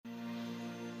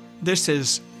This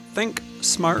is Think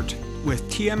Smart with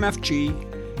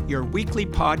TMFG, your weekly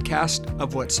podcast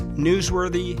of what's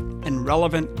newsworthy and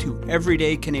relevant to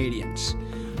everyday Canadians,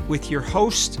 with your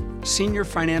host, Senior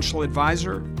Financial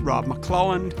Advisor Rob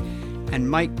McClelland and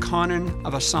Mike Connon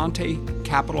of Asante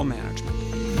Capital Management.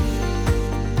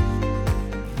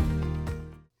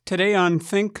 Today on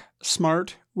Think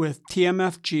Smart with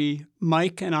TMFG,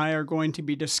 Mike and I are going to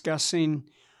be discussing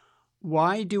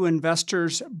why do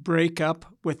investors break up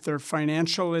with their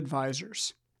financial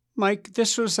advisors? Mike,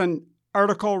 this was an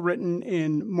article written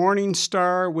in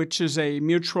Morningstar, which is a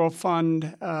mutual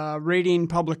fund rating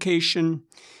publication,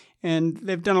 and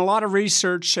they've done a lot of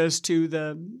research as to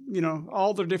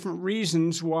all the different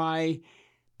reasons why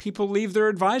people leave their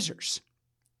advisors.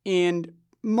 And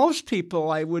most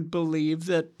people, I would believe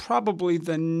that probably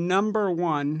the number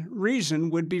one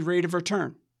reason would be rate of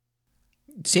return.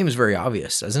 It seems very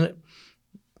obvious, doesn't it?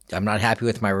 I'm not happy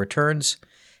with my returns.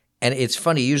 And it's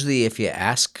funny, usually if you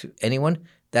ask anyone,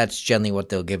 that's generally what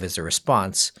they'll give as a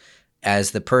response.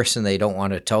 As the person, they don't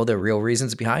want to tell their real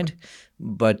reasons behind.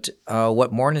 But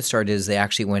what Morningstar did is they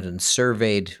actually went and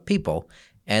surveyed people.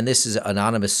 And this is an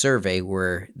anonymous survey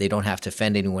where they don't have to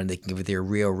offend anyone. They can give their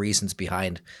real reasons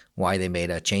behind why they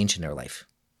made a change in their life.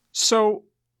 So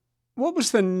what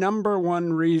was the number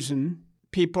one reason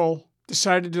people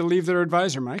decided to leave their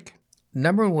advisor, Mike?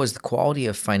 Number one was the quality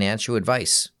of financial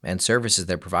advice and services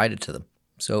that are provided to them.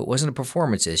 So it wasn't a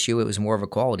performance issue. It was more of a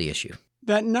quality issue.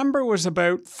 That number was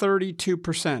about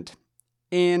 32%.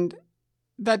 And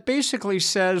that basically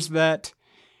says that,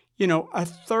 a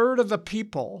third of the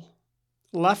people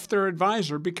left their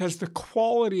advisor because the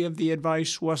quality of the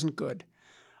advice wasn't good.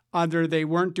 Either they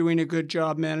weren't doing a good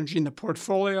job managing the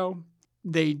portfolio,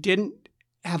 they didn't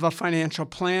have a financial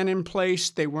plan in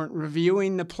place, they weren't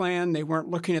reviewing the plan, they weren't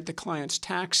looking at the client's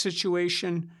tax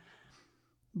situation,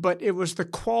 but it was the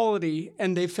quality,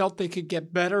 and they felt they could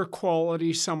get better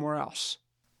quality somewhere else.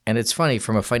 And it's funny,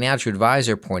 from a financial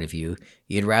advisor point of view,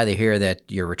 you'd rather hear that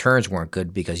your returns weren't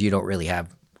good because you don't really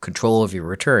have control of your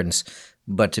returns.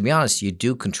 But to be honest, you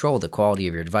do control the quality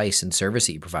of your advice and service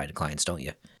that you provide to clients, don't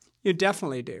you? You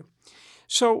definitely do.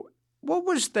 So what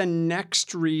was the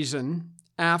next reason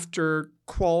after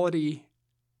quality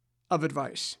of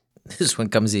advice? This one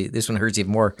hurts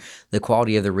even more, the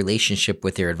quality of the relationship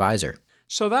with your advisor.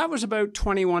 So that was about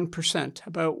 21%.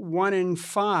 About 1 in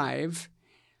 5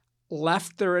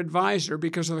 left their advisor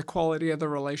because of the quality of the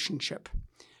relationship.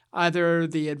 Either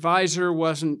the advisor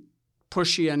wasn't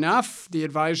pushy enough, the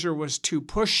advisor was too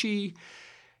pushy,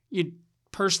 you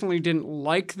personally didn't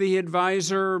like the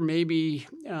advisor, maybe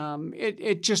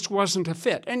it just wasn't a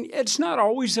fit. And it's not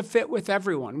always a fit with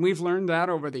everyone. We've learned that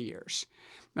over the years.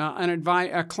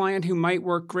 A client who might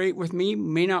work great with me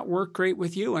may not work great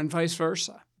with you, and vice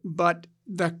versa. But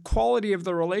the quality of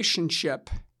the relationship,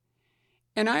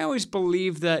 and I always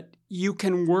believe that you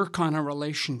can work on a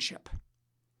relationship.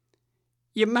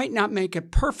 You might not make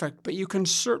it perfect, but you can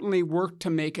certainly work to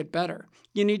make it better.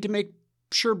 You need to make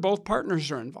sure both partners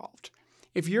are involved.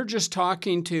 If you're just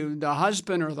talking to the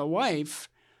husband or the wife,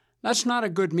 that's not a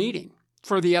good meeting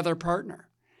for the other partner.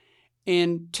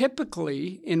 And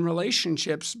typically in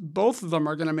relationships, both of them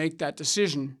are going to make that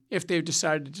decision if they've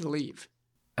decided to leave.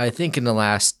 I think in the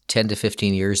last 10 to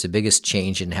 15 years, the biggest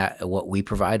change in what we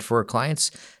provide for our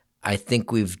clients, I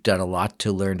think we've done a lot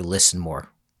to learn to listen more.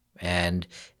 And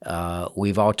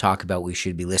we've all talked about we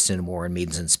should be listening more in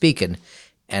meetings and speaking.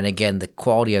 And again, the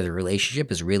quality of the relationship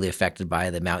is really affected by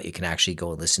the amount you can actually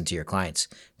go and listen to your clients.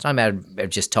 It's not a matter of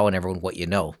just telling everyone what you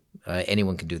know.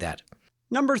 Anyone can do that.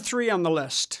 Number 3 on the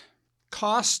list,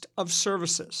 cost of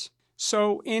services.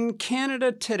 So in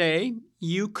Canada today,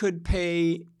 you could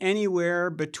pay anywhere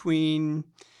between,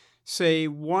 say,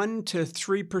 1% to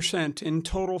 3% in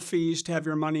total fees to have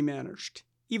your money managed,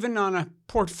 even on a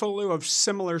portfolio of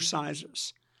similar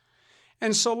sizes.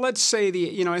 And so let's say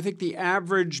I think the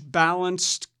average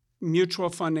balanced mutual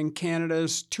fund in Canada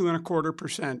is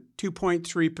 2.25%,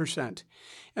 2.3%.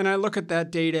 And I look at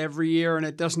that data every year and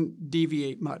it doesn't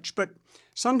deviate much. But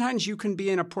sometimes you can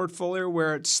be in a portfolio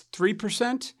where it's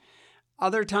 3%,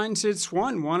 other times it's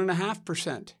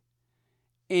 1.5%.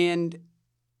 And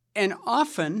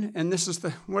often, and this is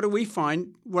what do we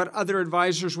find, what other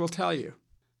advisors will tell you?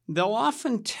 They'll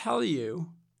often tell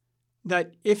you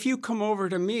that if you come over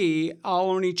to me,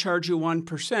 I'll only charge you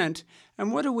 1%.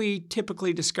 And what do we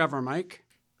typically discover, Mike?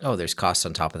 Oh, there's costs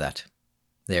on top of that.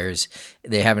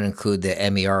 They haven't included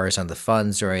the MERs on the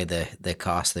funds or the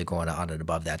costs that go on and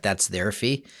above that. That's their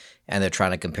fee, and they're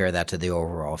trying to compare that to the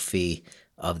overall fee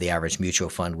of the average mutual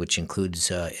fund, which includes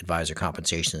advisor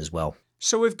compensation as well.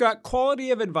 So we've got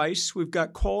quality of advice, we've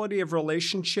got quality of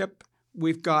relationship,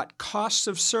 we've got costs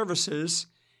of services,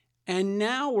 and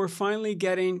now we're finally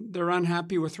getting they're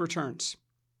unhappy with returns.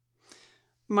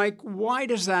 Mike, why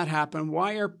does that happen?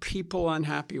 Why are people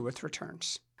unhappy with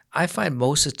returns? I find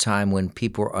most of the time when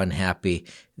people are unhappy,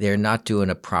 they're not doing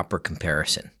a proper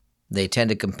comparison. They tend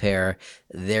to compare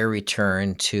their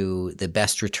return to the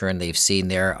best return they've seen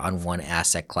there on one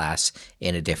asset class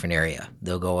in a different area.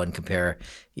 They'll go and compare,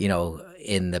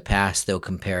 in the past, they'll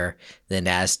compare the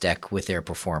NASDAQ with their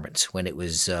performance when it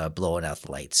was blowing out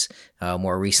the lights.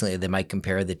 More recently, they might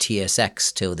compare the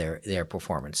TSX to their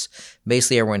performance.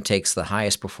 Basically, everyone takes the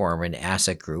highest performing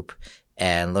asset group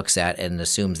and looks at and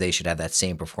assumes they should have that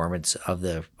same performance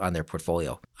on their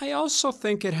portfolio. I also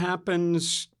think it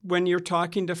happens when you're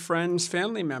talking to friends,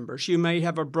 family members. You may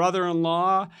have a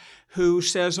brother-in-law who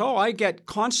says, oh, I get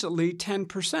constantly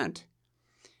 10%.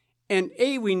 And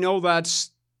we know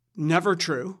that's never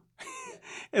true,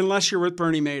 unless you're with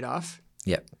Bernie Madoff.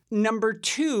 Yep. Number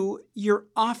two, you're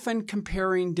often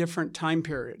comparing different time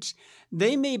periods.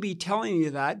 They may be telling you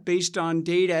that based on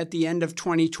data at the end of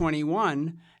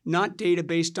 2021, not data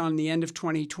based on the end of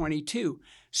 2022.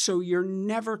 So you're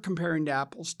never comparing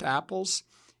apples to apples.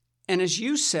 And as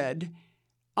you said,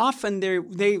 often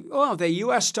the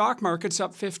U.S. stock market's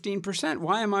up 15%.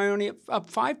 Why am I only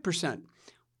up 5%?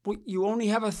 Well, you only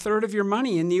have a third of your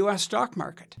money in the U.S. stock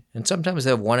market. And sometimes they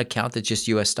have one account that's just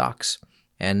U.S. stocks.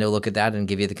 And they'll look at that and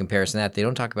give you the comparison of that. They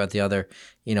don't talk about the other,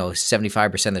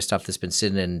 75% of the stuff that's been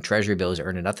sitting in treasury bills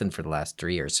earning nothing for the last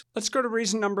 3 years. Let's go to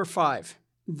reason number 5.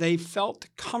 They felt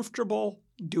comfortable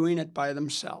doing it by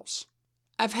themselves.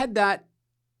 I've had that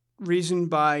reason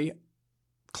by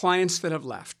clients that have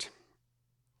left.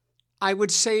 I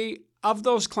would say of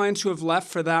those clients who have left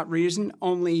for that reason,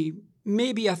 only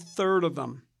maybe a third of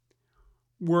them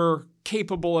were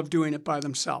capable of doing it by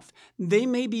themselves. They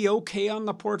may be okay on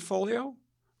the portfolio.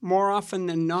 More often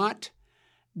than not,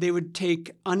 they would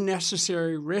take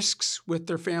unnecessary risks with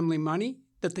their family money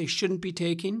that they shouldn't be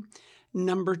taking.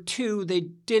 Number 2, they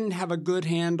didn't have a good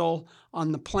handle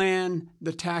on the plan,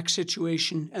 the tax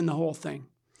situation, and the whole thing.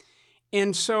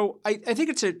 And so I think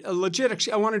it's a legit,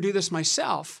 I want to do this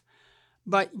myself,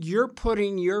 but you're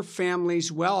putting your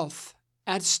family's wealth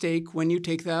at stake when you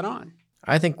take that on.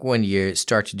 I think when you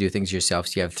start to do things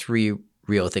yourself, you have 3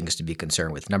 real things to be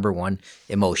concerned with. Number 1,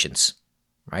 emotions,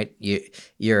 right?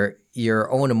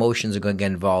 Your own emotions are going to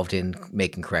get involved in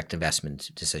making correct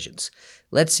investment decisions.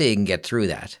 Let's say you can get through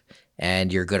that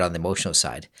and you're good on the emotional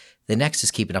side. The next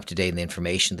is keeping up to date on the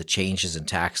information, the changes in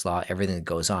tax law, everything that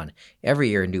goes on. Every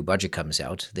year a new budget comes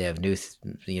out. They have new,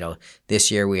 this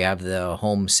year we have the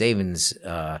home savings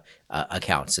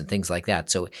accounts and things like that.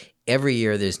 So every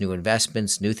year there's new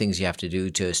investments, new things you have to do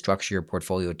to structure your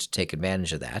portfolio to take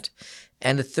advantage of that.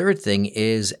 And the third thing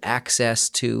is access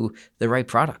to the right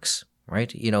products,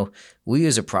 right? We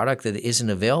use a product that isn't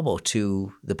available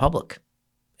to the public.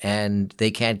 And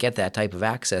they can't get that type of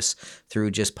access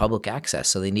through just public access.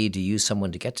 So they need to use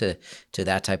someone to get to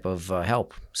that type of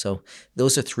help. So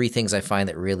those are 3 things I find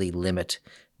that really limit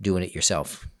doing it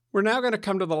yourself. We're now going to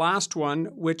come to the last one,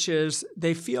 which is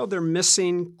they feel they're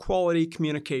missing quality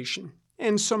communication.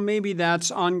 And so maybe that's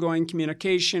ongoing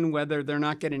communication, whether they're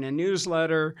not getting a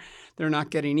newsletter, they're not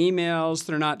getting emails,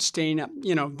 they're not staying up,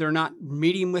 they're not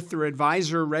meeting with their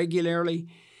advisor regularly.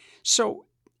 So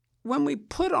when we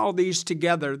put all these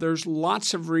together, there's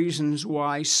lots of reasons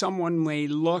why someone may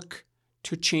look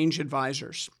to change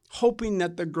advisors, hoping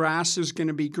that the grass is going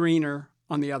to be greener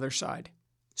on the other side.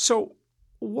 So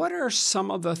what are some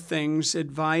of the things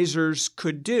advisors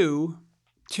could do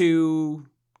to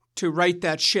right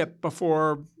that ship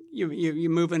before you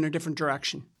move in a different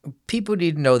direction? People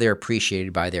need to know they're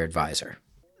appreciated by their advisor.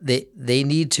 They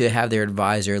need to have their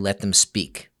advisor let them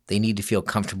speak. They need to feel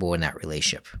comfortable in that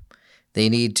relationship. They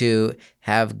need to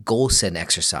have goal-setting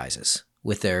exercises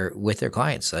with their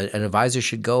clients. An advisor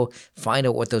should go find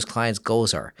out what those clients'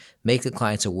 goals are. Make the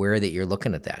clients aware that you're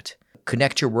looking at that.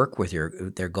 Connect your work with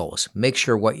their goals. Make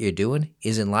sure what you're doing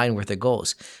is in line with their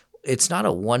goals. It's not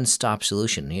a one-stop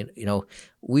solution.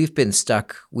 We've been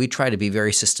stuck. We try to be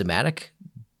very systematic,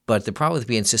 but the problem with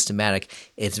being systematic,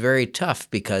 it's very tough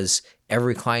because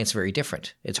every client's very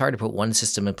different. It's hard to put one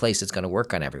system in place that's going to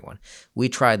work on everyone. We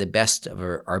try the best of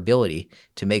our ability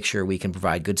to make sure we can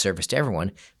provide good service to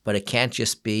everyone, but it can't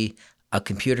just be a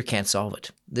computer can't solve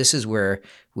it. This is where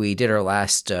we did our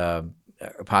last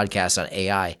podcast on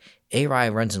AI. AI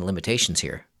runs in limitations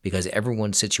here because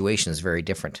everyone's situation is very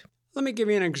different. Let me give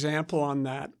you an example on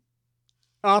that.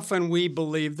 Often we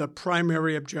believe the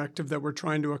primary objective that we're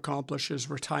trying to accomplish is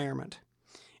retirement.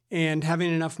 and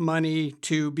having enough money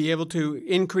to be able to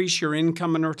increase your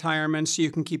income in retirement so you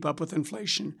can keep up with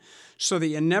inflation, so that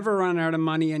you never run out of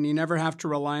money and you never have to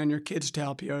rely on your kids to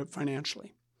help you out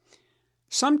financially.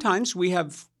 Sometimes we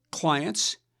have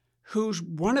clients whose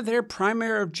one of their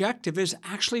primary objective is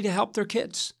actually to help their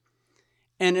kids.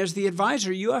 And as the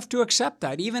advisor, you have to accept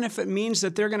that, even if it means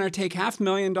that they're going to take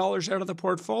 $500,000 out of the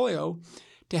portfolio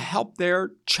to help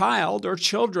their child or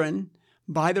children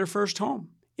buy their first home.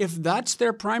 If that's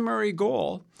their primary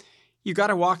goal, you got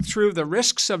to walk through the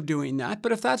risks of doing that.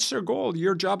 But if that's their goal,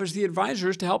 your job as the advisor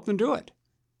is to help them do it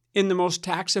in the most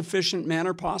tax-efficient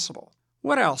manner possible.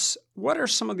 What else? What are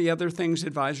some of the other things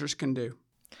advisors can do?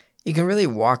 You can really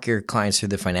walk your clients through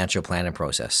the financial planning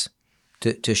process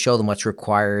to show them what's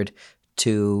required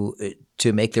to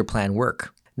make their plan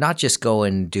work. Not just go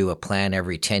and do a plan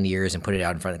every 10 years and put it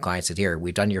out in front of the clients that, here,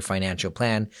 we've done your financial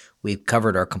plan, we've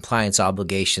covered our compliance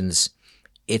obligations.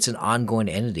 It's an ongoing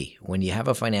entity. When you have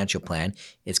a financial plan,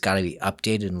 it's got to be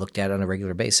updated and looked at on a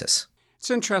regular basis. It's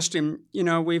interesting.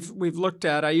 We've looked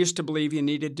at, I used to believe you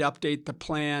needed to update the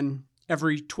plan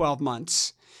every 12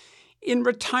 months. In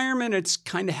retirement, it's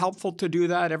kind of helpful to do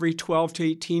that every 12 to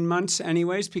 18 months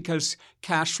anyways, because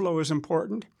cash flow is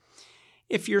important.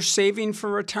 If you're saving for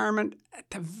retirement, at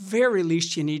the very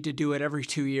least, you need to do it every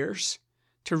 2 years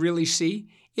to really see.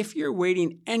 If you're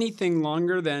waiting anything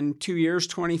longer than 2 years,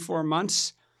 24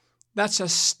 months, that's a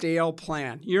stale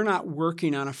plan. You're not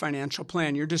working on a financial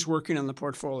plan. You're just working on the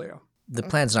portfolio. The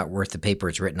plan's not worth the paper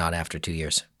it's written on after 2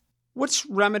 years. What's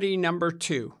remedy number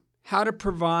 2? How to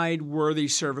provide worthy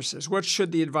services. What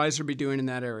should the advisor be doing in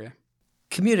that area?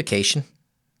 Communication,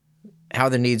 how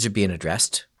their needs are being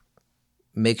addressed.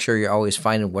 Make sure you're always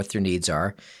finding what their needs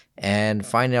are and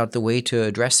find out the way to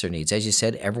address their needs. As you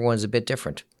said, everyone's a bit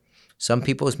different. Some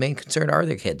people's main concern are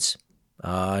their kids.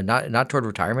 Not toward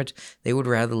retirement. They would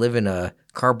rather live in a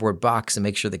cardboard box and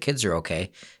make sure the kids are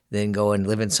okay than go and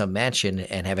live in some mansion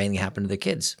and have anything happen to their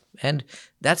kids. And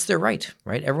that's their right?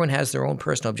 Everyone has their own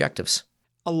personal objectives.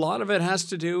 A lot of it has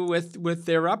to do with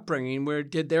their upbringing. Where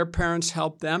did their parents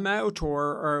help them out,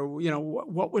 or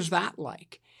what was that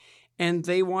like? And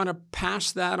they want to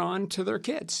pass that on to their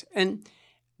kids. And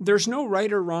there's no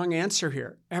right or wrong answer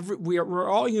here. We're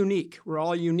all unique. We're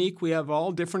all unique. We have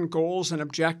all different goals and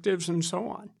objectives and so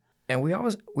on. And we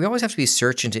always have to be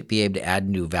searching to be able to add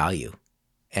new value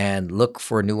and look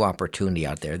for new opportunity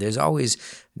out there. There's always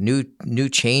new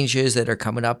changes that are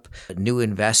coming up, new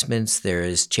investments.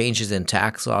 There's changes in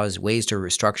tax laws, ways to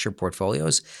restructure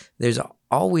portfolios. There's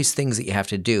always things that you have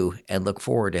to do and look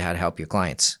forward to how to help your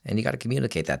clients. And you got to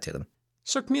communicate that to them.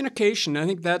 So communication, I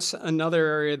think that's another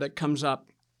area that comes up.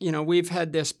 We've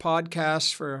had this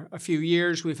podcast for a few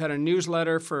years. We've had a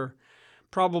newsletter for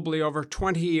probably over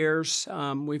 20 years.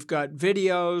 We've got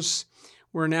videos.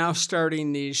 We're now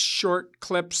starting these short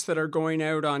clips that are going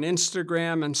out on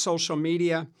Instagram and social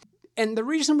media. And the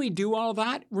reason we do all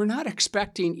that, we're not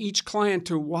expecting each client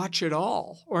to watch it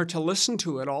all or to listen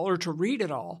to it all or to read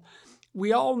it all.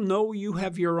 We all know you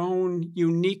have your own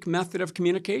unique method of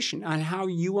communication on how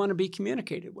you want to be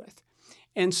communicated with.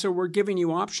 And so we're giving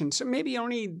you options. So maybe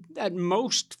only at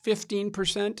most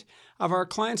 15% of our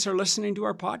clients are listening to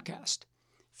our podcast.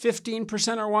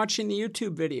 15% are watching the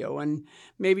YouTube video, and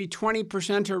maybe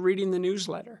 20% are reading the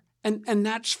newsletter. And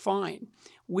that's fine.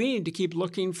 We need to keep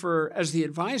looking for, as the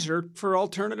advisor, for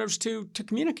alternatives to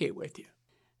communicate with you.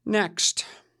 Next,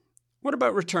 what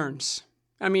about returns?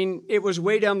 I mean, it was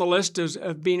way down the list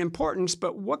of being important,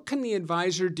 but what can the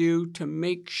advisor do to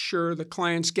make sure the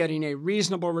client's getting a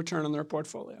reasonable return on their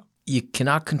portfolio? You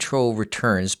cannot control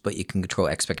returns, but you can control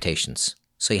expectations.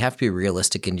 So you have to be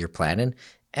realistic in your planning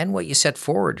and what you set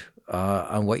forward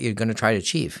on what you're going to try to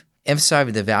achieve.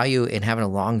 Emphasize the value in having a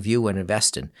long view when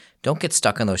investing. Don't get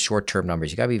stuck on those short-term numbers.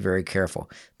 You got to be very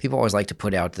careful. People always like to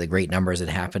put out the great numbers that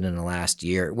happened in the last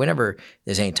year, whenever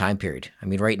there's any time period. I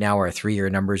mean, right now our 3-year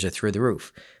numbers are through the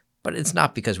roof. But it's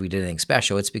not because we did anything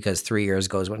special. It's because 3 years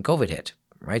ago is when COVID hit,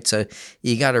 right? So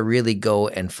you got to really go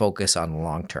and focus on the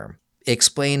long term.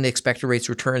 Explain the expected rates of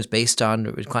returns based on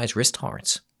the client's risk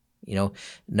tolerance.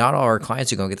 Not all our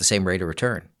clients are going to get the same rate of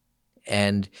return.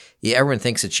 And everyone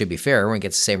thinks it should be fair. Everyone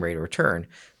gets the same rate of return.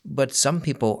 But some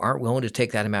people aren't willing to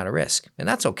take that amount of risk. And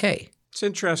that's okay. It's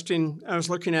interesting. I was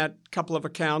looking at a couple of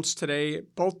accounts today,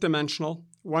 both dimensional.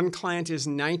 One client is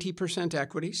 90%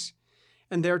 equities,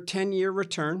 and their 10-year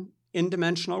return in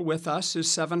dimensional with us is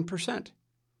 7%.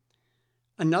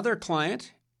 Another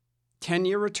client,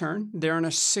 10-year return, they're in a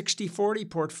 60-40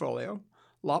 portfolio,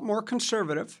 a lot more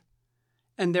conservative,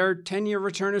 and their 10-year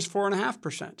return is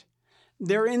 4.5%.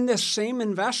 They're in the same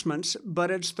investments, but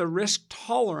it's the risk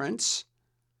tolerance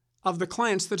of the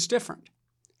clients that's different.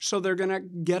 so they're going to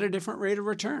get a different rate of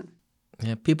return.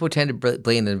 Yeah, people tend to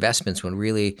blame the investments when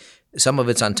really some of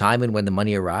it's on time and when the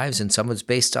money arrives, and some of it's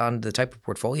based on the type of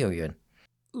portfolio you're in.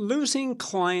 Losing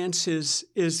clients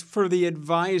is for the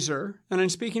advisor, and I'm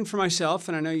speaking for myself,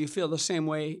 and I know you feel the same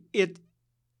way,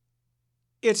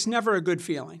 it's never a good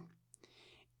feeling.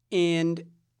 And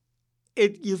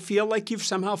you feel like you've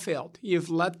somehow failed. You've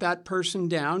let that person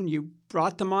down. You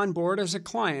brought them on board as a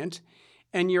client,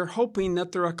 and you're hoping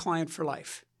that they're a client for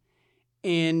life.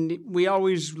 And we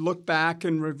always look back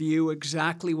and review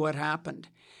exactly what happened.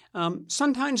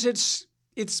 Sometimes it's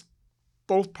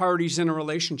both parties in a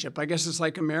relationship. I guess it's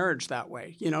like a marriage that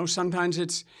way. Sometimes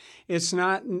it's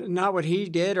not what he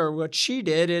did or what she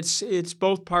did. It's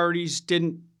both parties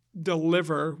didn't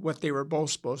deliver what they were both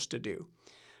supposed to do.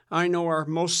 I know our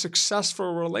most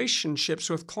successful relationships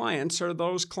with clients are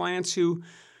those clients who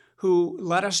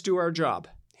let us do our job,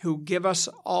 who give us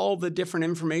all the different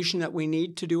information that we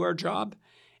need to do our job.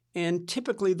 And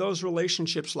typically those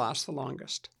relationships last the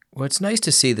longest. Well, it's nice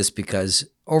to see this because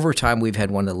over time we've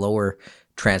had one of the lower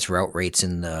transfer out rates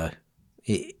in the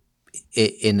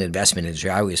investment industry.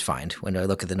 I always find when I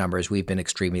look at the numbers, we've been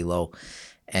extremely low.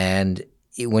 And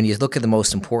when you look at the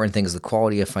most important things, the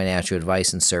quality of financial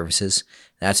advice and services,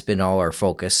 that's been all our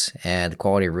focus, and the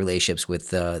quality of relationships with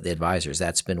the advisors,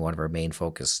 that's been one of our main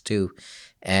focus too.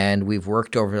 And we've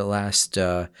worked over the last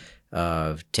 10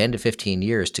 to 15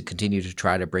 years to continue to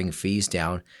try to bring fees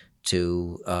down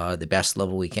to the best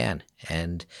level we can.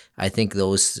 And I think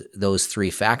those three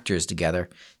factors together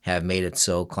have made it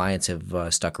so clients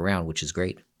have stuck around, which is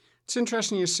great. It's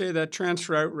interesting you say that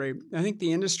transfer out rate. I think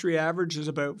the industry average is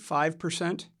about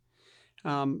 5%.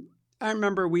 I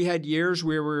remember we had years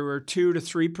where we were 2 to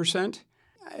 3%.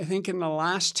 I think in the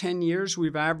last 10 years,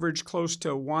 we've averaged close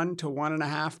to 1 to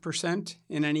 1.5%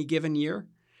 in any given year.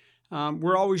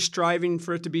 We're always striving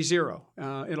for it to be zero.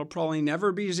 It'll probably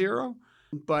never be zero,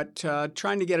 but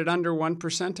trying to get it under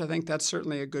 1%, I think that's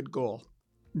certainly a good goal.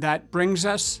 That brings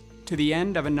us to the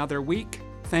end of another week.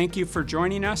 Thank you for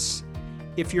joining us.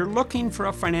 If you're looking for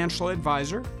a financial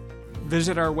advisor,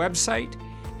 visit our website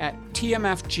at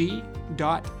tmfg.ca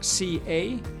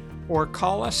or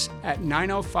call us at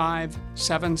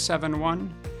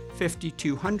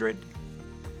 905-771-5200.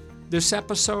 This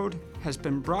episode has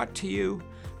been brought to you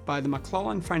by the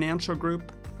McClellan Financial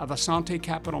Group of Assante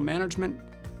Capital Management,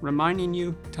 reminding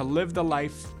you to live the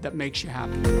life that makes you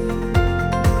happy.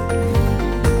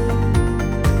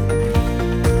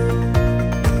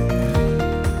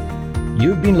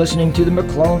 You've been listening to the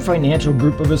McClellan Financial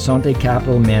Group of Assante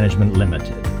Capital Management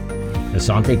Limited.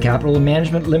 Assante Capital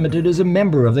Management Limited is a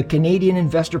member of the Canadian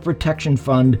Investor Protection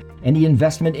Fund and the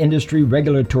Investment Industry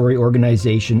Regulatory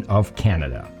Organization of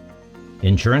Canada.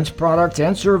 Insurance products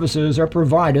and services are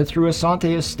provided through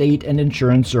Assante Estate and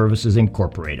Insurance Services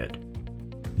Incorporated.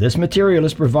 This material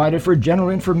is provided for general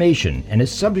information and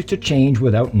is subject to change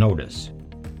without notice.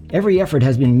 Every effort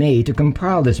has been made to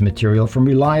compile this material from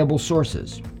reliable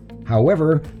sources.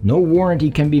 However, no warranty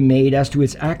can be made as to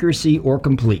its accuracy or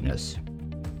completeness.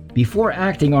 Before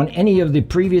acting on any of the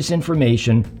previous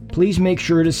information, please make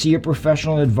sure to see a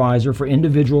professional advisor for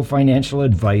individual financial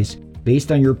advice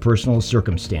based on your personal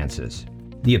circumstances.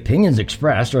 The opinions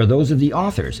expressed are those of the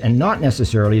authors and not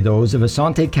necessarily those of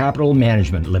Assante Capital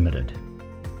Management Limited.